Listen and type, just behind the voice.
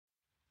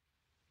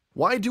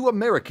Why do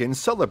Americans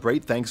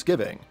celebrate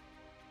Thanksgiving?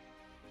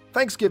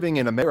 Thanksgiving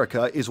in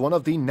America is one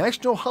of the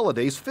national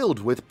holidays filled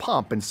with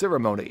pomp and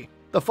ceremony.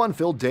 The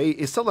fun-filled day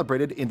is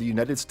celebrated in the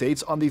United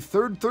States on the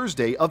third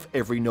Thursday of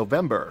every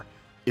November.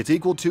 It's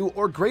equal to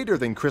or greater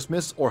than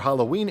Christmas or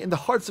Halloween in the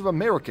hearts of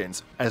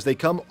Americans as they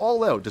come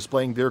all out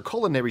displaying their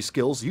culinary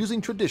skills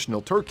using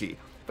traditional turkey,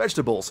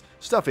 vegetables,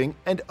 stuffing,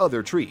 and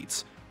other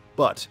treats.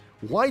 But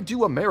why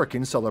do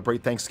Americans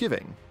celebrate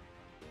Thanksgiving?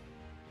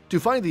 To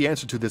find the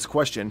answer to this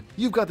question,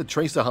 you've got to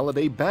trace the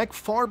holiday back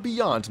far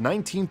beyond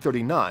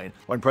 1939,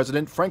 when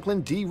President Franklin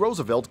D.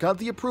 Roosevelt got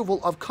the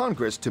approval of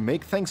Congress to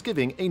make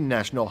Thanksgiving a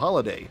national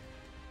holiday.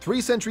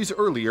 3 centuries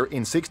earlier,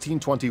 in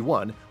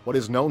 1621, what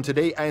is known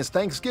today as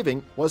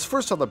Thanksgiving was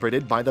first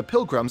celebrated by the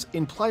Pilgrims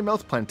in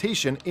Plymouth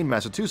Plantation in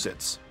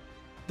Massachusetts.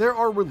 There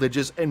are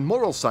religious and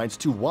moral sides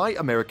to why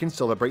Americans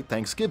celebrate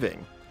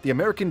Thanksgiving. The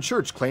American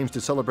Church claims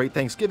to celebrate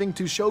Thanksgiving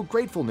to show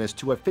gratefulness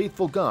to a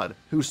faithful God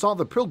who saw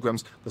the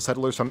Pilgrims, the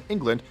settlers from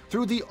England,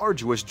 through the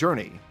arduous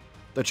journey.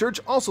 The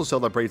Church also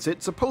celebrates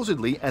it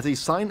supposedly as a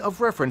sign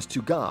of reverence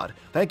to God,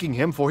 thanking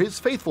Him for His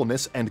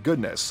faithfulness and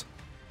goodness.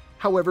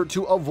 However,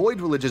 to avoid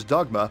religious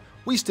dogma,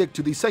 we stick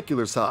to the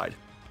secular side.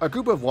 A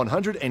group of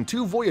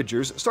 102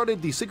 voyagers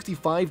started the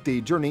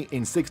 65-day journey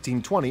in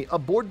 1620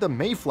 aboard the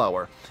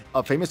Mayflower,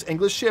 a famous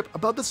English ship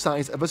about the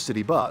size of a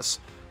city bus.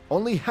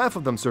 Only half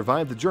of them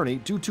survived the journey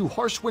due to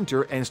harsh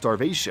winter and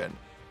starvation.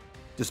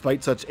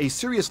 Despite such a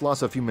serious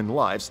loss of human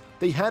lives,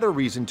 they had a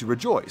reason to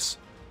rejoice.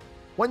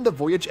 When the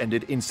voyage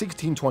ended in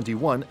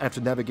 1621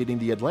 after navigating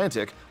the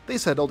Atlantic, they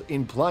settled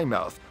in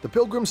Plymouth. The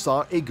Pilgrims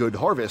saw a good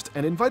harvest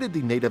and invited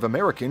the Native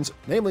Americans,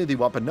 namely the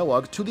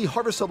Wampanoag, to the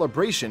harvest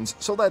celebrations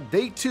so that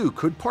they too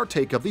could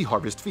partake of the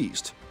harvest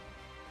feast.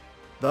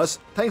 Thus,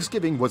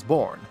 Thanksgiving was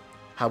born.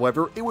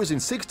 However, it was in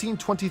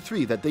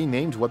 1623 that they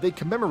named what they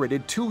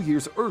commemorated 2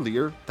 years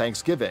earlier,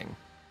 Thanksgiving.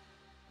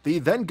 The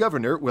then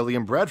governor,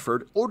 William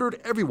Bradford,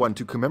 ordered everyone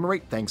to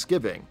commemorate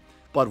Thanksgiving.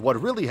 But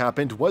what really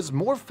happened was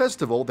more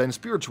festival than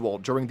spiritual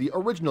during the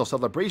original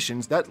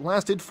celebrations that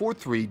lasted for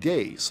 3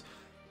 days.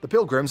 The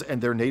Pilgrims and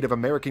their Native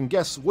American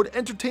guests would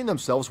entertain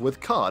themselves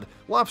with cod,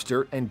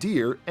 lobster, and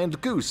deer,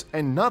 and goose,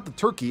 and not the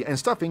turkey and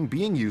stuffing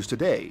being used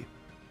today.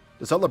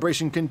 The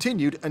celebration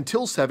continued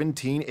until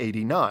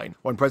 1789,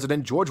 when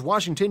President George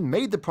Washington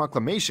made the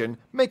proclamation,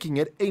 making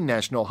it a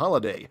national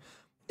holiday.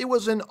 It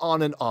was an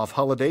on and off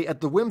holiday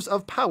at the whims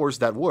of powers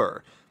that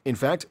were. In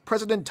fact,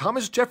 President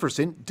Thomas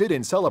Jefferson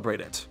didn't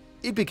celebrate it.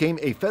 It became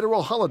a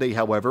federal holiday,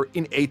 however,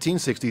 in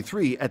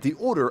 1863 at the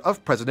order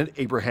of President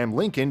Abraham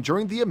Lincoln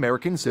during the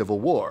American Civil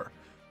War.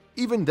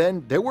 Even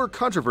then, there were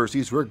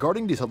controversies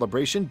regarding the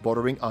celebration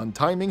bordering on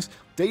timings,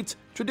 dates,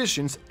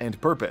 traditions,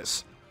 and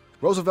purpose.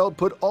 Roosevelt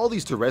put all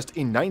these to rest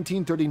in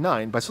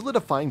 1939 by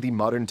solidifying the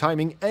modern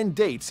timing and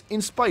dates in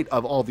spite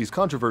of all these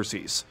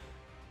controversies.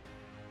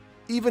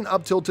 Even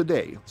up till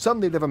today,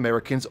 some Native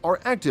Americans are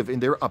active in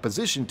their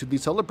opposition to the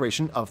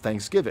celebration of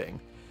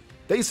Thanksgiving.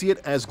 They see it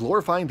as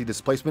glorifying the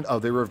displacement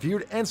of their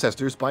revered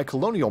ancestors by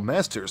colonial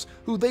masters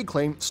who they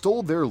claim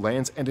stole their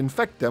lands and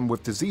infect them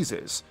with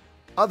diseases.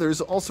 Others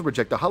also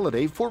reject the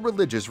holiday for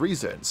religious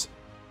reasons.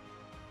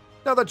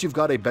 Now that you've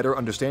got a better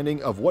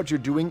understanding of what you're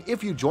doing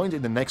if you joined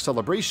in the next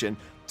celebration,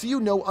 do you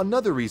know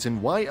another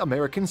reason why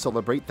Americans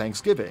celebrate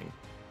Thanksgiving?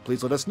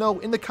 Please let us know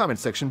in the comment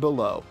section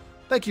below.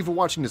 Thank you for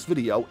watching this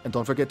video, and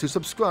don't forget to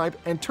subscribe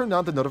and turn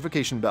on the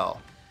notification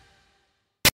bell.